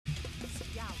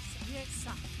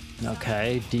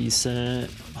Okay,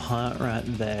 decent hunt right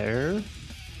there.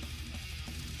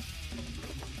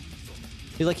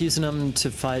 You like using them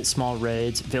to fight small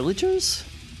raids? Villagers?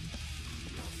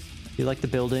 You like the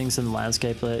buildings and the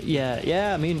landscape?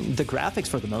 Yeah, I mean, the graphics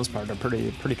for the most part are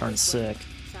pretty darn sick.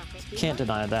 Can't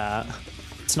deny that.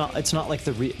 It's not like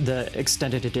the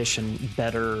extended edition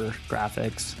better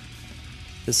graphics.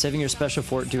 Does saving your special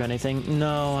fort do anything?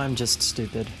 No, I'm just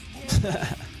stupid.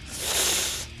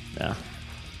 Yeah.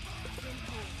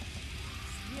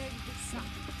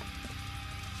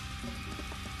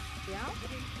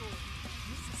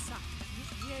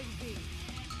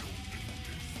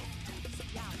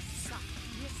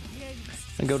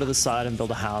 And go to the side and build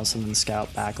a house and then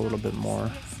scout back a little bit more.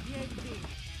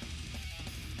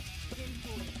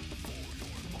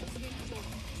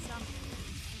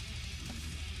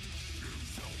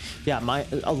 Yeah,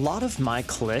 a lot of my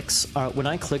clicks are, when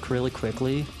I click really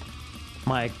quickly,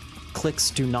 my clicks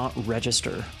do not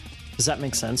register. Does that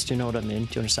make sense? Do you know what I mean?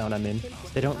 Do you understand what I mean?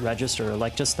 They don't register,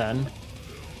 like just then.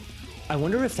 I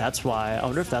wonder if that's why. I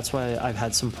wonder if that's why I've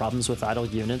had some problems with idle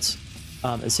units.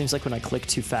 It seems like when I click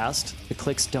too fast, the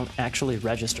clicks don't actually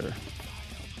register.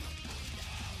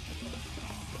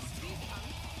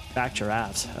 Back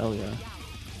giraffes, hell yeah.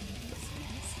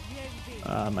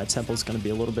 My temple's gonna be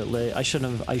a little bit late. I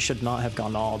should not have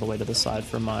gone all the way to the side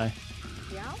for my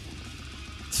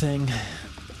thing.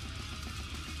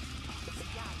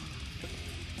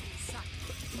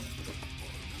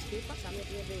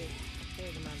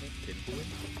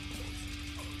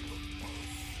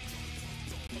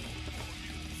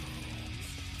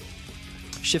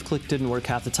 Shift click didn't work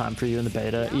half the time for you in the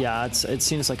beta. Yeah, it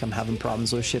seems like I'm having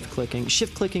problems with shift clicking.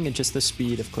 Shift clicking and just the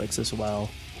speed of clicks as well,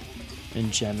 in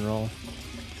general.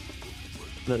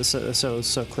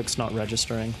 So click's not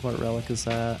registering. What relic is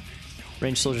that?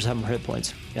 Ranged soldiers have more hit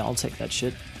points. Yeah, I'll take that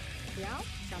shit.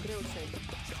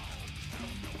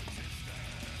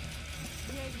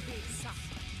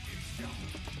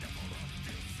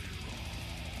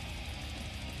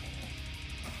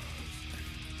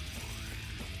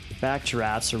 Back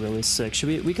giraffes are really sick.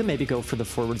 We can maybe go for the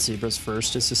forward zebras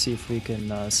first just to see if we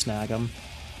can snag them.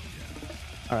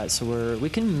 All right, so we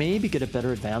can maybe get a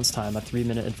better advance time, a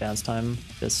 3-minute advance time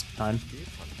this time.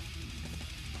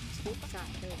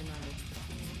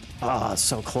 Ah,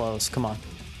 so close. Come on.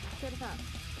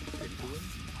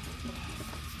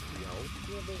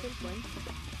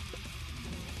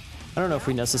 I don't know if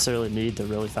we necessarily need the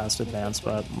really fast advance,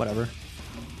 but whatever.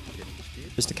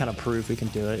 Just to kind of prove we can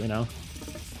do it, you know?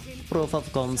 Proof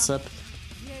of concept.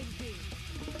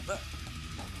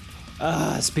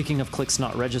 Speaking of clicks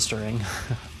not registering.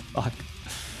 Fuck.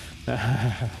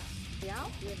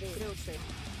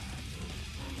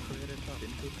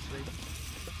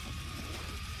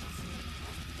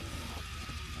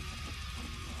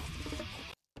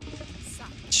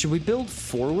 Should we build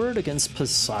forward against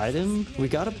Poseidon? We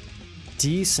got a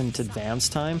decent advance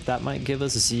time. That might give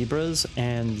us zebras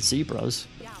and zebras.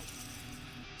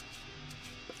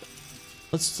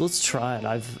 Let's try it.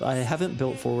 I haven't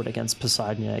built forward against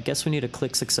Poseidon yet. I guess we need a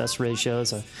click success ratio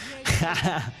as a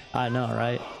I know,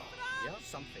 right?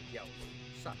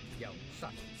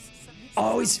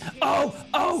 Oh, he's oh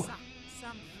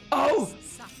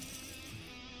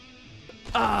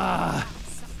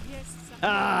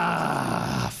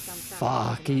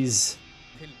fuck,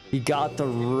 he got the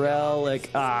relic.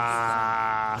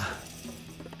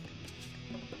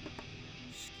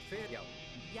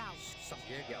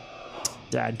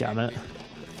 Dad damn it.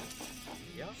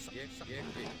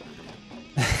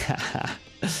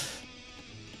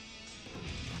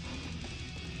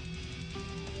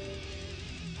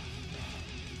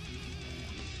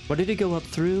 What did he go up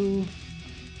through?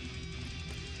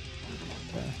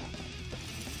 Okay.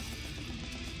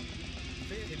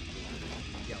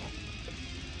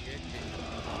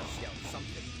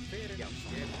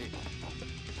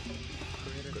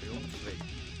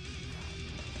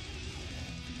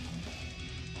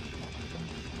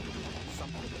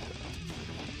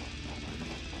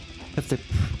 If the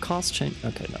cost change,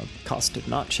 okay, no, cost did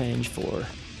not change for,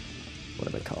 what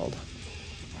are they called?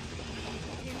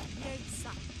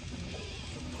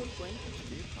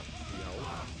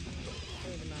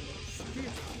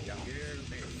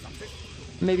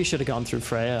 Maybe should have gone through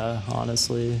Freyr,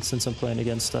 honestly, since I'm playing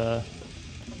against,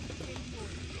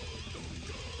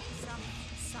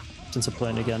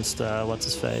 what's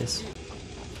his face?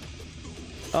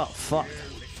 Oh, fuck.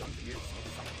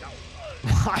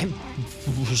 I'm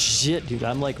shit, dude.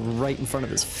 I'm like right in front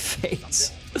of his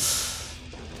face.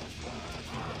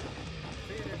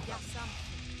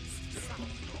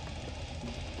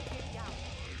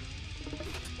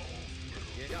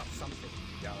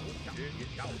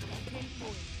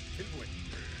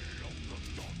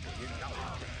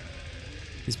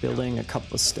 He's building a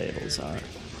couple of stables. Alright.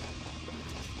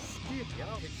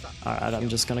 Alright, I'm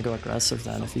just gonna go aggressive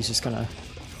then if he's just gonna...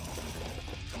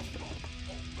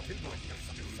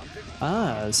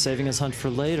 Ah, saving his hunt for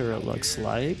later, it looks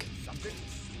like.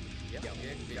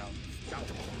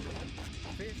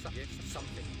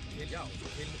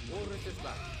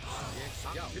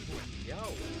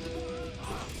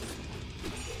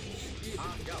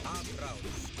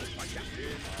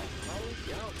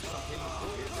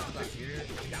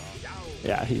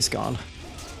 Yeah, he's gone.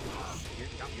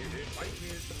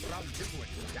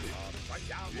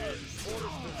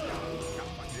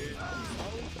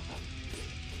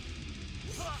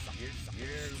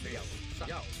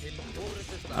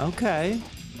 Okay.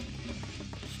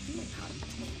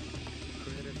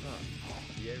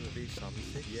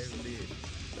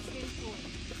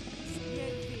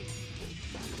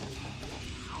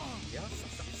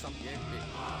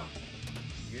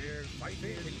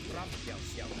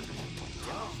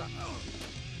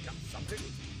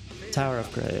 Tower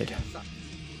upgrade.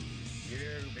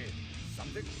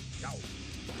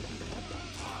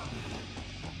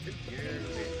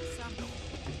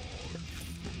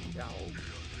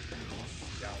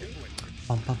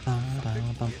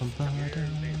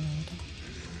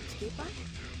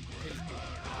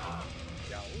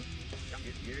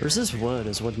 Where's this wood?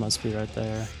 His wood must be right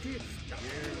there.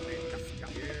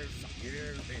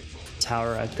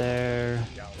 Tower right there.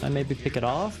 I maybe pick it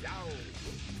off?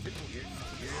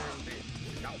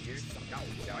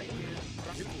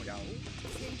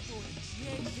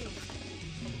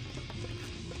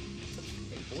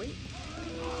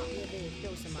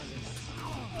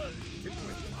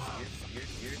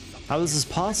 How is this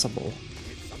possible?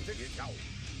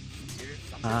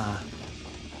 Ah.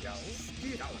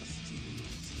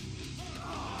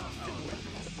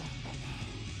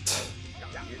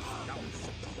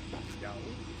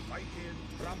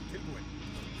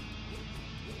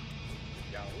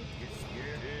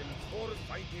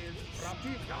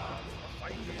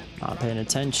 Not paying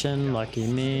attention, lucky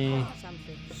me.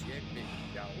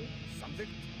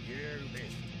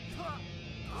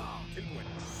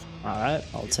 Alright,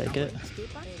 I'll take it.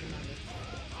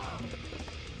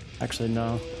 Actually,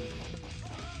 no.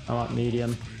 I want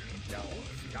medium.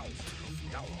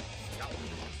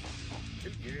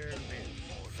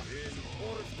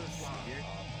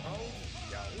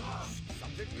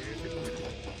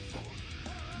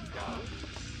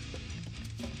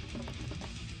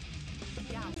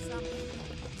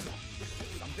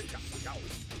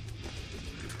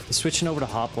 Switching over to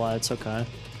hoplites, okay.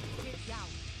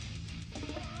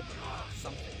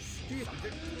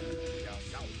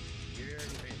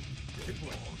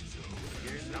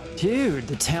 Dude,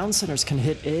 the town centers can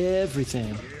hit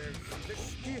everything.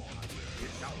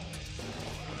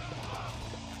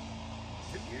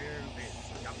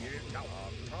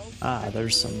 Ah,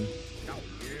 there's some...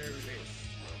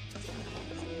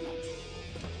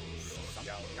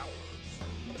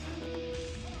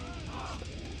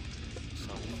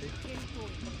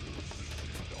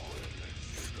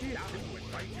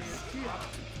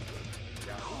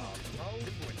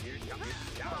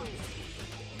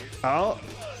 Oh.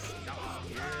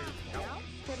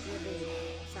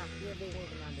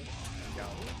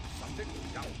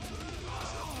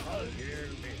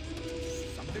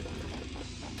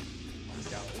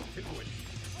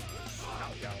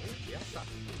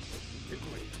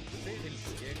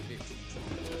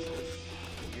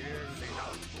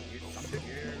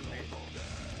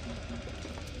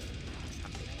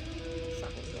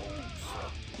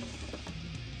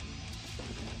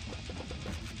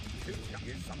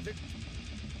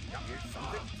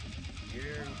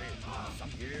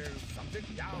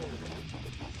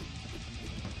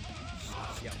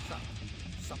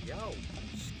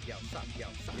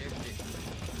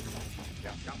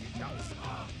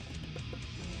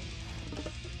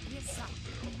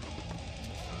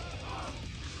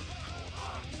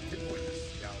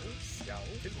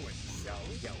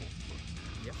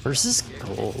 Where's this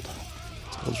gold?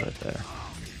 Gold's right there.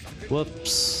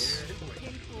 Whoops.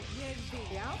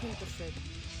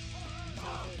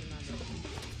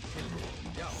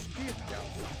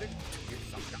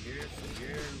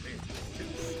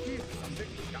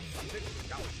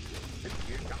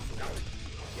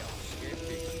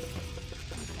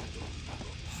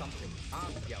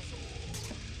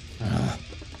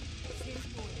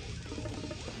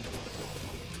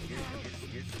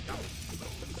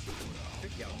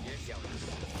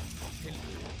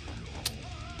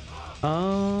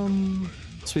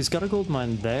 So he's got a gold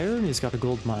mine there, and he's got a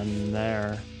gold mine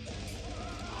there.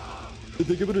 I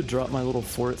think I'm gonna drop my little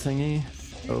fort thingy.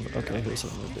 Oh, okay, here's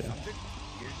what I'm gonna do.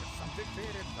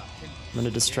 I'm gonna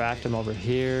distract him over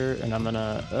here, and I'm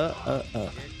gonna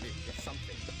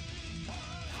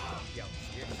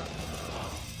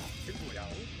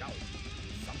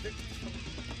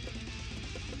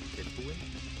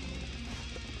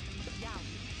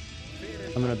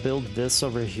I'm gonna build this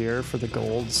over here for the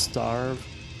gold star.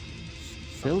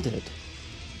 Build it.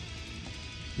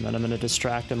 And then I'm gonna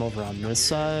distract him over on this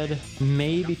side.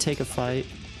 Maybe take a fight.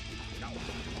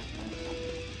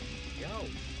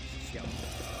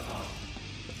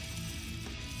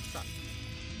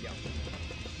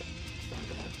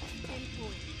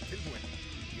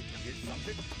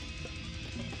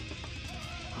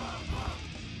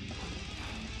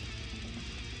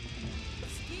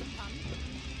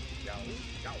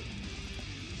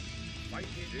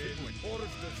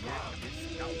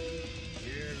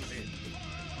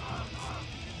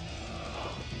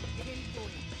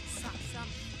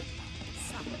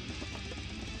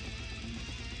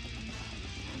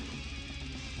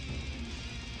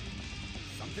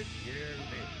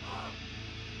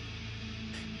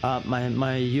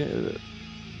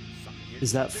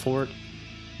 Is that fort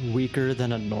weaker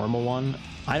than a normal one?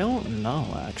 I don't know,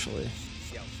 actually.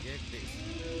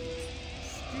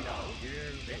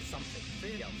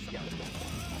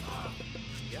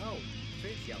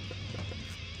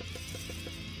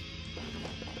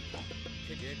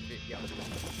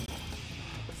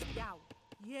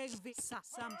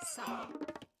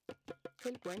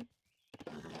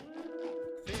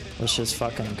 Let's just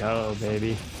fucking go,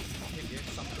 baby.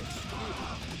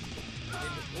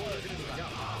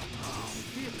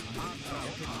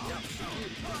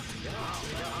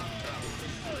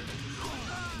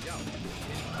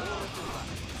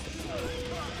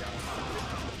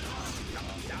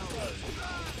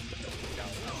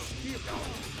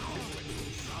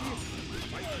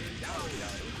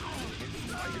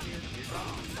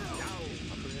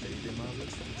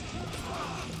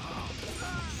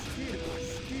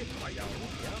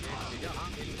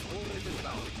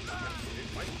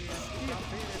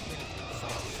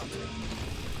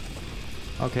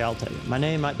 Okay, I'll take it. My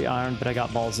name might be Iron, but I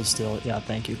got balls of steel. Yeah,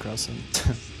 thank you, Croson.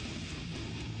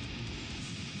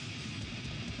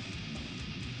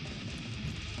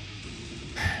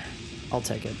 I'll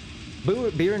take it.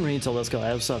 Beer and Reeds, let's go.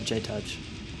 I also have J-Touch.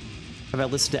 Have I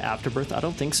listened to Afterbirth? I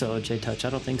don't think so, J-Touch. I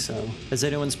don't think so. Has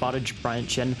anyone spotted Bryant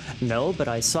Chen? No, but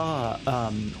I saw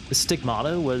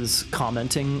Stigmata was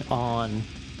commenting on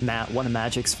one of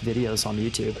Magic's videos on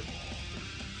YouTube.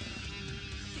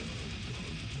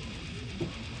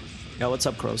 Yeah, what's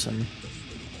up, Croson?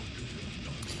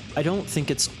 I don't think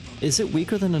it's... Is it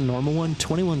weaker than a normal one?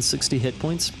 2160 hit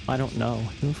points? I don't know.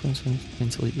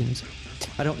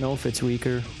 I don't know if it's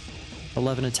weaker.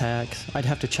 11 attack. I'd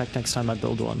have to check next time I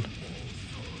build one.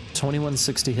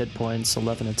 2160 hit points,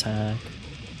 11 attack.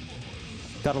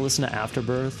 Gotta listen to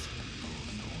Afterbirth.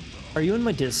 Are you in my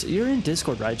You're in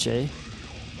Discord, right, Jay?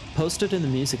 Post it in the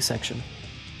music section.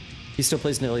 He still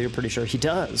plays Nil, you're pretty sure. He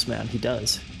does, man. He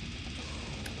does.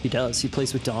 He does. He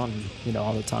plays with Dawn, you know,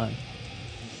 all the time.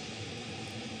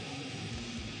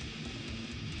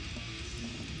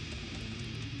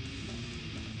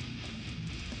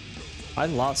 I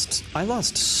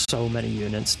lost so many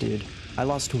units, dude. I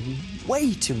lost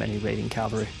way too many raiding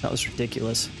cavalry. That was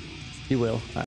ridiculous. You will.